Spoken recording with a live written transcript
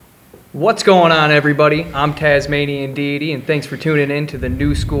What's going on, everybody? I'm Tasmanian Deity, and thanks for tuning in to the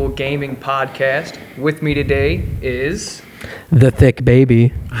New School Gaming Podcast. With me today is... The Thick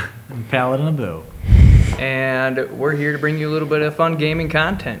Baby. Paladin Abu. And we're here to bring you a little bit of fun gaming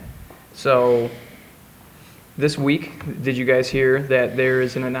content. So, this week, did you guys hear that there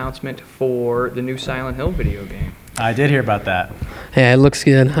is an announcement for the new Silent Hill video game? I did hear about that. Yeah, it looks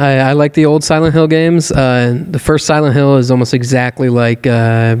good. I like the old Silent Hill games. The first Silent Hill is almost exactly like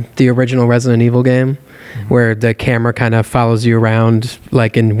the original Resident Evil game, where the camera kind of follows you around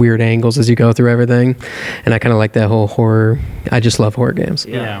like in weird angles as you go through everything. And I kind of like that whole horror. I just love horror games.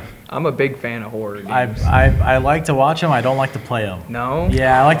 Yeah. I'm a big fan of horror games. I like to watch them. I don't like to play them. No?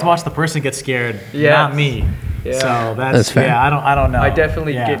 Yeah, I like to watch the person get scared, not me. Yeah. So That's fair. Yeah, I don't know. I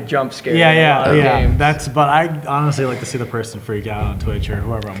definitely get jump scared Yeah, in a lot of games. But I honestly like to see the person freak out on Twitch or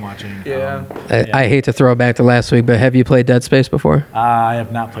whoever I'm watching. Yeah. I hate to throw it back to last week, but have you played Dead Space before? I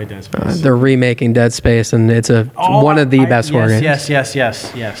have not played Dead Space. They're remaking Dead Space, and it's one of the best horror games.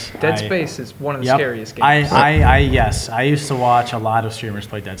 Yes. Dead Space is one of the scariest games. I used to watch a lot of streamers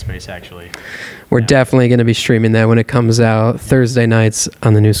play Dead Space, actually. We're definitely going to be streaming that when it comes out Thursday nights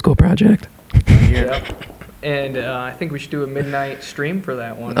on the New School Project. Yep. And I think we should do a midnight stream for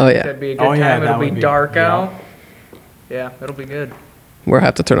that one. Oh, yeah. That'd be a good time. It'll be dark out. Yeah, it'll be good. We'll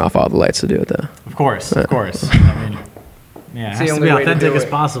have to turn off all the lights to do it, though. Of course. I mean, it has to be authentic as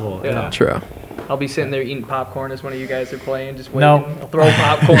possible. Yeah. True. I'll be sitting there eating popcorn as one of you guys are playing, just waiting. No. I'll throw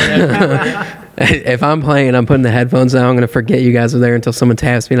popcorn at If I'm playing, I'm putting the headphones down. I'm going to forget you guys are there until someone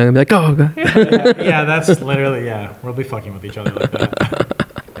taps me, and I'm going to be like, oh, God. Yeah, that's literally, we'll be fucking with each other like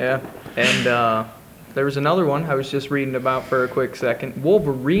that. Yeah. And there was another one I was just reading about for a quick second.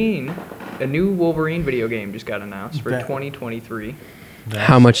 Wolverine, a new Wolverine video game just got announced for 2023.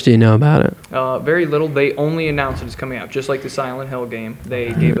 How much do you know about it? Very little. They only announced it's coming out, just like the Silent Hill game.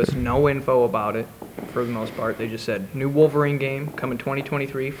 They gave us no info about it for the most part. They just said, new Wolverine game coming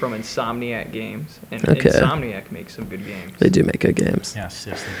 2023 from Insomniac Games. And Insomniac makes some good games. They do make good games. Yes,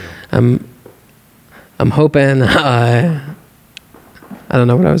 they do. I'm hoping, I don't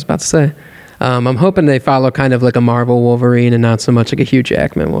know what I was about to say. I'm hoping they follow kind of like a Marvel Wolverine and not so much like a Hugh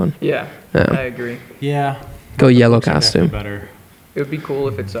Jackman one. Yeah, I agree. Yeah. Go yellow costume. Better. It would be cool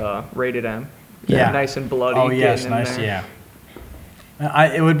if it's rated M. Yeah. Nice and bloody. Oh, yes, nice, there.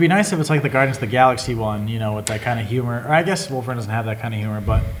 yeah. It would be nice if it's like the Guardians of the Galaxy one, with that kind of humor. Or I guess Wolverine doesn't have that kind of humor,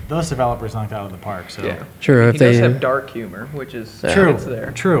 but those developers knocked out of the park. So yeah. True. He does have dark humor, which is true. It's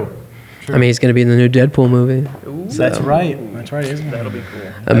there. True. I mean, he's going to be in the new Deadpool movie. Ooh. That's right, isn't it? That'll be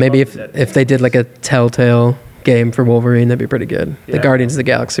cool. Maybe if they did like a Telltale game for Wolverine, that'd be pretty good. Yeah. The Guardians of the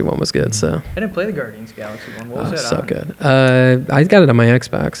Galaxy one was good, so. I didn't play the Guardians of the Galaxy one. What was that So on? good. I got it on my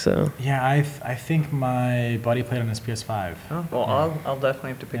Xbox, so. Yeah, I think my buddy played on his PS5. Oh, well, I'll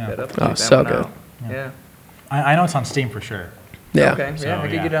definitely have to pick that up. Oh, check that so one good. out. Yeah. I know it's on Steam for sure. Yeah. Okay. So, Yeah, I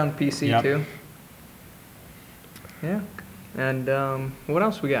could yeah. get it on PC Yep. too. Yeah. And what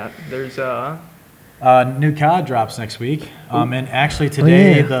else we got? There's New COD drops next week, and actually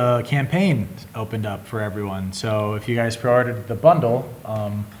today yeah. the campaign opened up for everyone. So if you guys pre-ordered the bundle,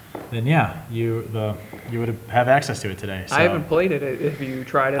 then you would have access to it today. So, I haven't played it. Have you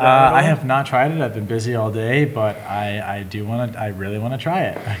tried it out at all? I have not tried it. I've been busy all day, but I really want to try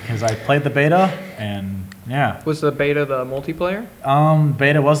it because I played the beta and yeah. Was the beta the multiplayer?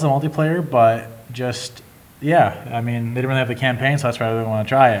 Beta was the multiplayer, but just. Yeah, I mean, they didn't really have the campaign, so that's why I really want to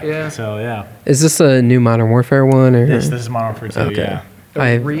try it. Yeah. So, yeah. Is this a new Modern Warfare one? Or? This is Modern Warfare 2, Okay. yeah.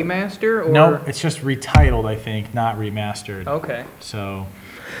 A remaster or No, it's just retitled, I think, not remastered. Okay. So,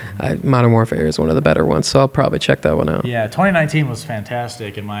 Modern Warfare is one of the better ones, so I'll probably check that one out. yeah, 2019 was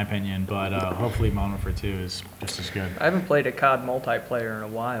fantastic, in my opinion, but hopefully Modern Warfare 2 is just as good. I haven't played a COD multiplayer in a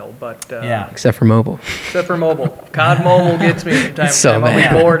while, but Yeah. Except for mobile. except for mobile. COD Mobile gets me from time to So time. I'll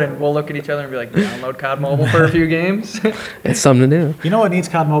bad. be bored and we'll look at each other and be like, download COD Mobile for a few games. It's something to do. You know what needs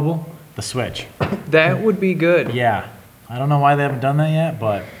COD Mobile? The Switch. That would be good. Yeah. I don't know why they haven't done that yet,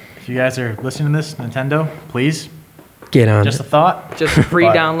 but if you guys are listening to this, Nintendo, please, Get on just it. a thought. Just free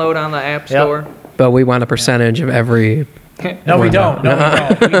But- download on the App Store. But we want a percentage of every... No, we don't. No, No.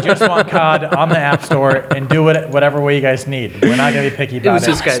 we don't. We just want COD on the App Store and do it whatever way you guys need. We're not gonna be picky about was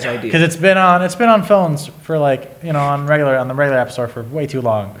this guy's idea. because it's been on phones for like on the regular App Store for way too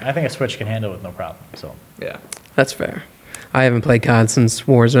long. I think a Switch can handle it with no problem. So Yeah. That's fair. I haven't played COD since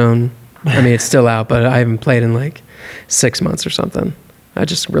Warzone. I mean, it's still out, but I haven't played in like 6 months or something. I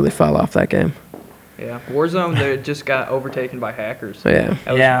just really fell off that game. Yeah. Warzone, they just got overtaken by hackers. So, yeah.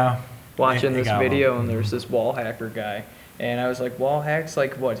 I was yeah, watching They this got video one. and there's this wall hacker guy. And I was like, wall hacks,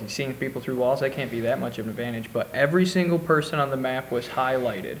 like what? He's seeing people through walls? That can't be that much of an advantage. But every single person on the map was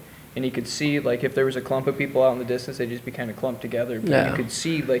highlighted. and you could see like if there was a clump of people out in the distance, they'd just be kind of clumped together. But Yeah. you could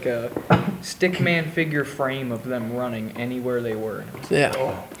see like a stickman figure frame of them running anywhere they were. Yeah.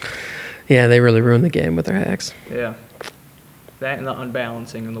 Oh, Yeah, they really ruined the game with their hacks. yeah. That and the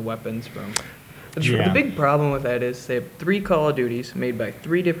unbalancing and the weapons from. Yeah. The big problem with that is they have 3 Call of Duties made by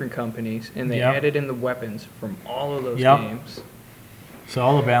 3 different companies, and they Yep. added in the weapons from all of those Yep. games. So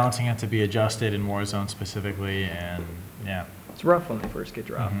all the balancing had to be adjusted in Warzone specifically, and yeah. It's rough when they first get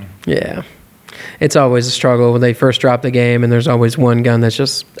dropped. Yeah. It's always a struggle when they first drop the game, and there's always one gun that's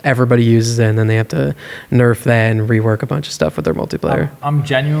just everybody uses it, and then they have to nerf that and rework a bunch of stuff with their multiplayer. I'm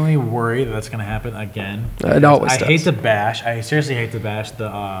genuinely worried that that's going to happen again. It always I does. hate to bash. I seriously hate to bash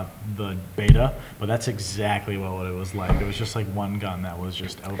the beta, but that's exactly what it was like. It was just like one gun that was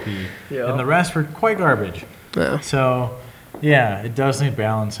just OP, Yeah. and the rest were quite garbage. Yeah. So, yeah, it does need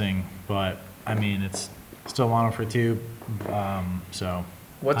balancing, but I mean, it's still mono for 2, so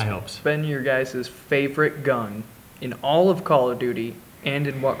What's high hopes. been your guys' favorite gun in all of Call of Duty, and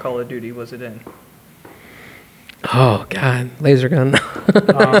in what Call of Duty was it in? Oh God, laser gun,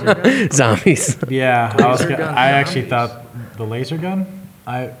 zombies. Yeah, Laser gun I actually zombies. thought the laser gun.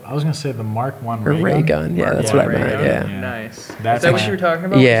 I was gonna say the Mark 1 Or ray gun. Yeah, that's what I Ray meant. gun? Yeah. Yeah. Nice. That's Is that what my- you were talking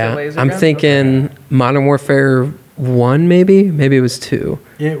about? Was it Yeah, laser I'm gun? thinking Modern Warfare 1, maybe it was 2.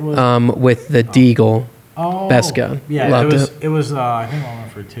 It was With the Deagle. oh, best gun. Yeah, Loved it was I think one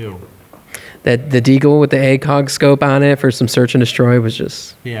for 2. That the Deagle with the ACOG scope on it for some search and destroy was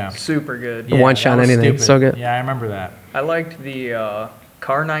just Yeah. Super good. Yeah. one shot that was anything. stupid. So good. Yeah, I remember that. I liked the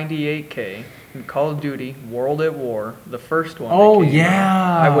Car 98K in Call of Duty World at War, the first one. that Oh, came out.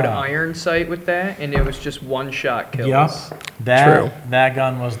 yeah. I would iron sight with that, and it was just one shot kills. Yup. True. That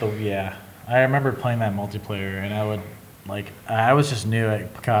gun was yeah. I remember playing that multiplayer, and I was just new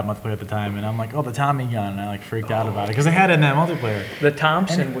at COD multiplayer at the time, and I'm like, oh, the Tommy gun, and I freaked out about it because they had it in that multiplayer. The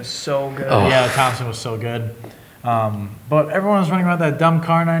Thompson was so good. Oh. Yeah, the Thompson was so good. But everyone was running around that dumb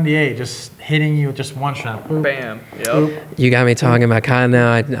Car 98, just hitting you with just one shot. Boop. Bam. Yep. Boop. you got me talking about COD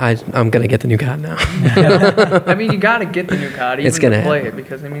now. I'm gonna get the new COD now. I mean, you got to get the new COD even It's gonna to play happen. it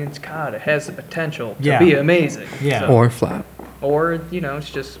because I mean it's COD. It has the potential to Yeah. be amazing. Yeah. So- Or flop. or it's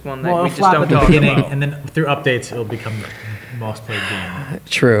just one that Well, we it'll just flop don't at the talk beginning, about. and then through updates, it'll become the most played game.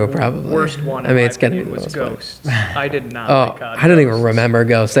 True, probably. Worst one. I in mean, my it's getting opinion, was the most fun. Ghosts. I did not. Oh, like COD I don't even Ghosts. remember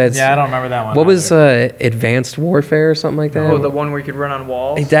Ghost. That's Yeah, I don't remember that one. what was either. Advanced Warfare or something like that? Oh, the one where you could run on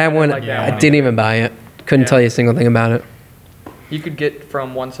walls. I that didn't one, like that I didn't even buy it. Couldn't Yeah. tell you a single thing about it. You could get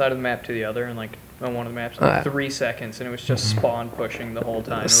from one side of the map to the other in like on one of the maps in Ah. 3 seconds, and it was just spawn pushing the whole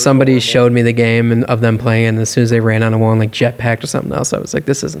time. It was Somebody horrible. showed me the game and of them playing, and as soon as they ran on a wall and like jetpacked or something else, I was like,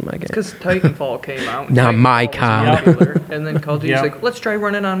 "This isn't my game." Because Titanfall came out. and Not my Titanfall was COD. popular, and then Call of Duty's Yep. like, let's try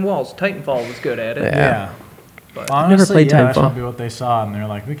running on walls. Titanfall was good at it. Yeah. Yeah. But Honestly, played yeah, that's Titanfall. probably what they saw, and they're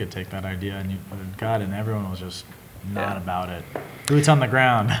like, we could take that idea, and God, and everyone was just not Yeah. about it. Boots on the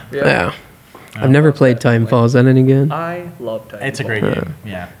ground. Yeah. I've never played Titanfall. Is that any good? I love Titanfall. It's a great game.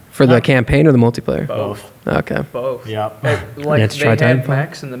 Yeah. For the campaign or the multiplayer? Both. Okay. Both. Yep. Like Yeah, to they try had Titanfall.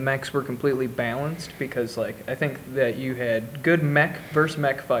 mechs, and the mechs were completely balanced because, like, I think that you had good mech versus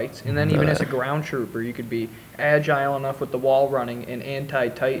mech fights, and then even as a ground trooper, you could be agile enough with the wall running and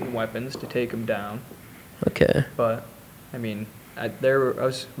anti-Titan weapons to take them down. Okay. But I mean, I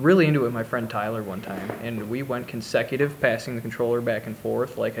was really into it with my friend Tyler one time, and we went consecutive, passing the controller back and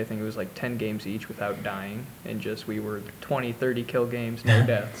forth. Like I think it was like 10 games each without dying, and just we were 20, 30 kill games, no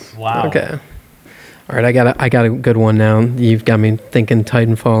deaths. Wow. Okay. All right, I got a good one now. You've got me thinking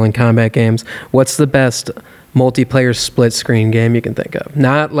Titanfall and combat games. What's the best multiplayer split screen game you can think of?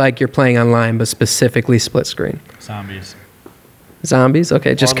 Not like you're playing online, but specifically split screen. Zombies. Zombies?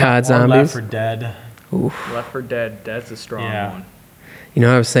 Okay, just Or COD Left zombies. 4 Dead. Left 4 Dead, that's a strong Yeah. one. You know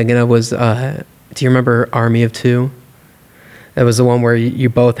what I was thinking of was, do you remember Army of Two? It was the one where you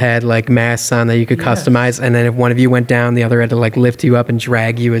both had like masks on that you could Yes. customize, and then if one of you went down, the other had to like lift you up and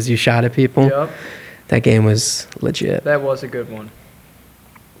drag you as you shot at people. Yep, That game was legit. that was a good one.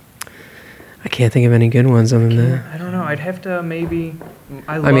 I can't think of any good ones other than that. I don't know. I'd have to maybe.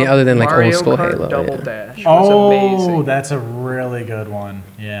 I mean, loved other than, like, old Mario school Kart Halo, Double yeah. Dash was Oh, amazing. that's a really good one.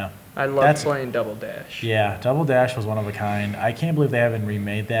 Yeah. I loved that's- playing Double Dash. Yeah, Double Dash was one of a kind. I can't believe they haven't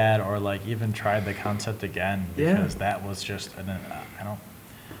remade that or like even tried the concept again Yeah. because that was just I don't.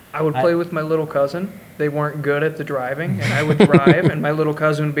 I would I- play with my little cousin. They weren't good at the driving, and I would drive, and my little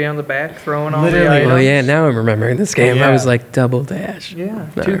cousin would be on the back throwing all Literally. the items. Oh yeah, now I'm remembering this game. Yeah. I was like Double Dash. Yeah,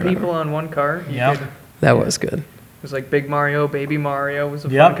 No, I 2 remember. people on one car. You Yep. could- That was good. It was like Big Mario, Baby Mario was a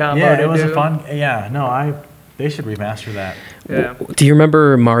fun Yep. combo Yeah, to it was do. a fun. Yeah, no, They should remaster that. Yeah. Do you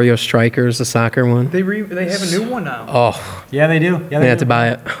remember Mario Strikers, the soccer one? They have a new one now. Oh, Yeah, they do. Yeah, I they had do. to buy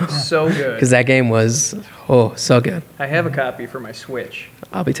it So good. because that game was so good. I have a copy for my Switch.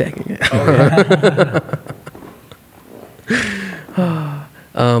 I'll be taking it. Oh,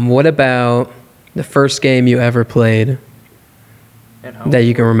 yeah. What about the first game you ever played And home. that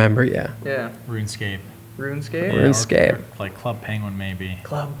you can remember? Yeah. Yeah. RuneScape. RuneScape. Yeah, RuneScape. or like Club Penguin, maybe.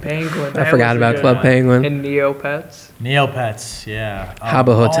 Club Penguin. I that forgot was a about good Club one. Penguin. And Neopets. Neopets, yeah.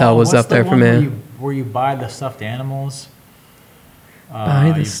 Habbo Hotel was what's up the there for one me. Where you buy the stuffed animals.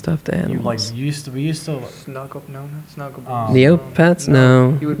 Buy the you- stuffed You animals. like we used to. Snuggle, no, not Snuggle. Neopets?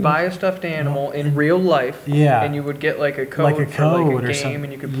 No. You would buy a stuffed animal in real life. Yeah. And you would get like a code, Like a for code like a or game, something.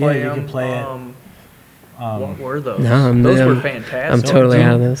 and you could Yeah, play you them. could play it. What were those? No, those I'm- were I'm fantastic. totally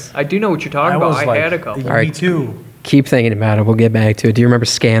out of this. I do know what you're talking about. I had a couple. Me Alright. too. Keep thinking about it. We'll get back to it. Do you remember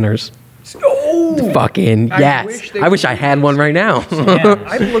Scanners? Oh! Fucking I yes. wish they I wish would I do had this. one right now.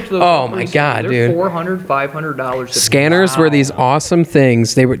 I've looked those Oh up my recently. God, They're dude. $400, $500. Scanners were these awesome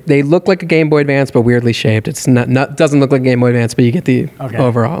things. They look like a Game Boy Advance, but weirdly shaped. It's not doesn't look like a Game Boy Advance, but you get the Okay.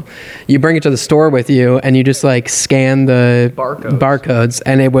 overall. You bring it to the store with you, and you just like scan the Barcodes.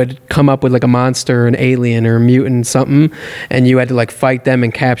 and it would come up with like a monster, an alien, or a mutant, something, and you had to like fight them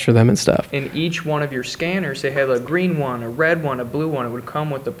and capture them and stuff. In each one of your scanners, they had a green one, a red one, a blue one. It would come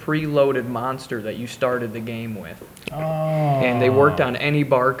with the preloaded monster that you started the game with. Oh. And they worked on any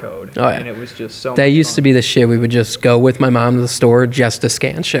barcode. Oh, yeah. And it was just so That much used to fun. be the shit. We would just go with my mom to the store just to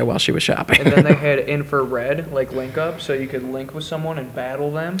scan shit while she was shopping. And then they had infrared, like link up, so you could link with someone and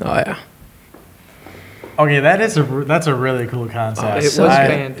battle them. Oh yeah. Okay, that's a really cool concept. It was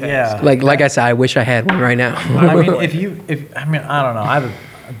fantastic. Yeah. Like I said, I wish I had one right now. I mean, I don't know.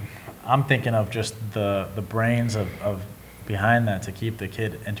 I'm thinking of just the brains of behind that to keep the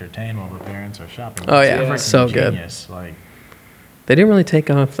kid entertained while the parents are shopping. Oh, yeah. Freaking So good. genius. Like, They didn't really take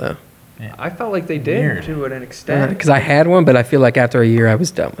off though. I felt like they did Weird. to an extent. Because I had one, but I feel like after a year I was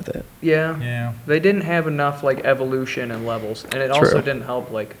done with it. Yeah. yeah. They didn't have enough like evolution and levels, and it True. also didn't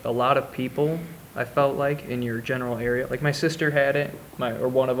help like a lot of people. I felt like in your general area, like my sister had it, or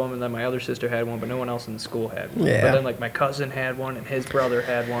one of them, and then my other sister had one, but no one else in the school had one. Yeah. But then like my cousin had one, and his brother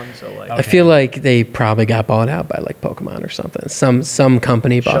had one, so like I feel like they probably got bought out by like Pokemon or something. Some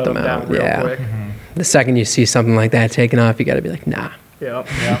company bought shut them them out. down real Yeah. quick. The second you see something like that taken off, you got to be like, nah. Yep.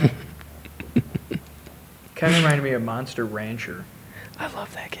 Yeah. Kind of reminded me of Monster Rancher. I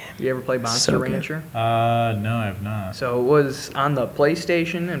love that game. You ever play Monster So good. Rancher? No, I've not. So it was on the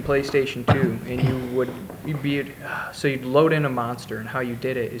PlayStation and PlayStation 2, and you'd load in a monster, and how you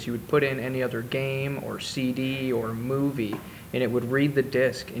did it is you would put in any other game or CD or movie, and it would read the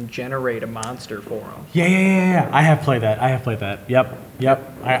disc and generate a monster for them. Yeah. I have played that.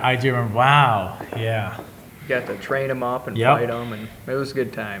 Yep. I do remember. Wow. Yeah. You got to train them up and Yep. fight them, and it was a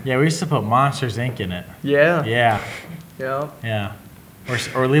good time. Yeah, we used to put Monsters Inc. in it. Yeah. Yeah. Yep. Yeah.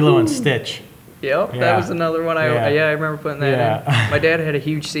 Or Lilo and Stitch. Yep. Yeah. That was another one. I remember putting that Yeah. in. My dad had a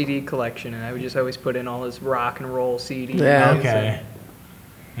huge CD collection, and I would just always put in all his rock and roll CDs. Yeah. Okay.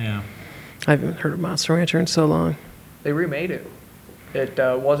 Yeah. I haven't heard of Monster Rancher in so long. They remade it. It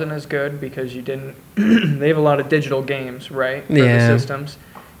wasn't as good because you didn't. They have a lot of digital games, right? For Yeah. the systems,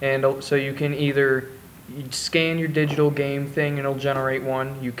 and so you can either you scan your digital game thing and it'll generate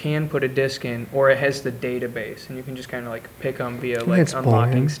one. You can put a disc in, or it has the database, and you can just kind of like pick them via like That's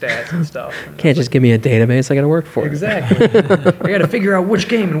unlocking boring. stats and stuff. And Can't just give me a database. I got to work for it. exactly. I got to figure out which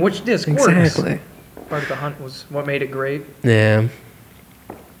game and which disc works. Exactly. Part of the hunt was what made it great. Yeah.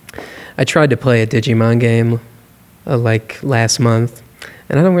 I tried to play a Digimon game like last month,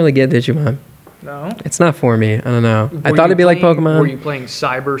 and I don't really get Digimon. No. It's not for me. I don't know. I Were thought you it'd be like playing- Pokemon. Were you playing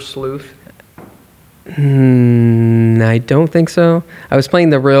Cyber Sleuth? I don't think so. I was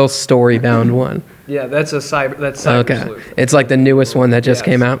playing the real story-bound one. Yeah, that's Cyber Okay. Sleuth. It's like the newest one that just Yes.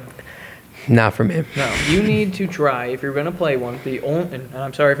 came out. Not for me. No, you need to try if you're gonna play one. And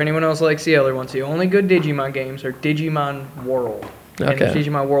I'm sorry if anyone else likes the other ones. The only good Digimon games are Digimon World. And Okay. there's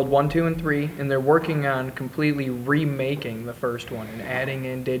Digimon World 1, 2, and 3, and they're working on completely remaking the first one and adding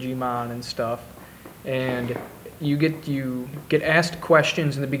in Digimon and stuff. And you get asked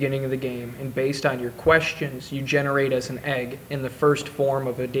questions in the beginning of the game, and based on your questions, you generate as an egg in the first form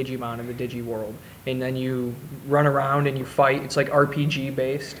of a Digimon in the Digi world. And then you run around and you fight. It's like RPG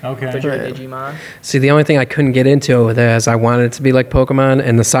based. Okay. But you're a Right. Digimon. See, the only thing I couldn't get into with it is I wanted it to be like Pokemon,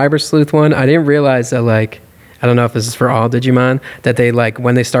 and the Cyber Sleuth one, I didn't realize that like I don't know if this is for all Digimon, that they like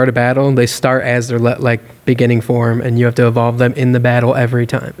when they start a battle, they start as their like beginning form, and you have to evolve them in the battle every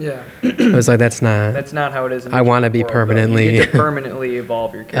time. Yeah. I was like, that's not. That's not how it is in the I wanna Digimon be world, though. permanently- You get to permanently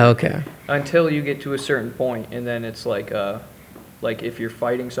evolve your character. Okay. Until you get to a certain point, and then it's like if you're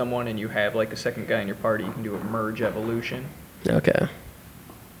fighting someone and you have like a second guy in your party, you can do a merge evolution. Okay.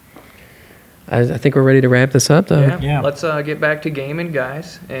 I think we're ready to wrap this up, though. Yeah. Let's get back to gaming,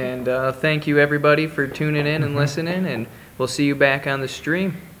 guys. And thank you, everybody, for tuning in and listening. And we'll see you back on the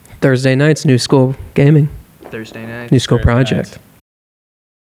stream Thursday nights, New School Gaming, Thursday night. New School Thursday Project. nights.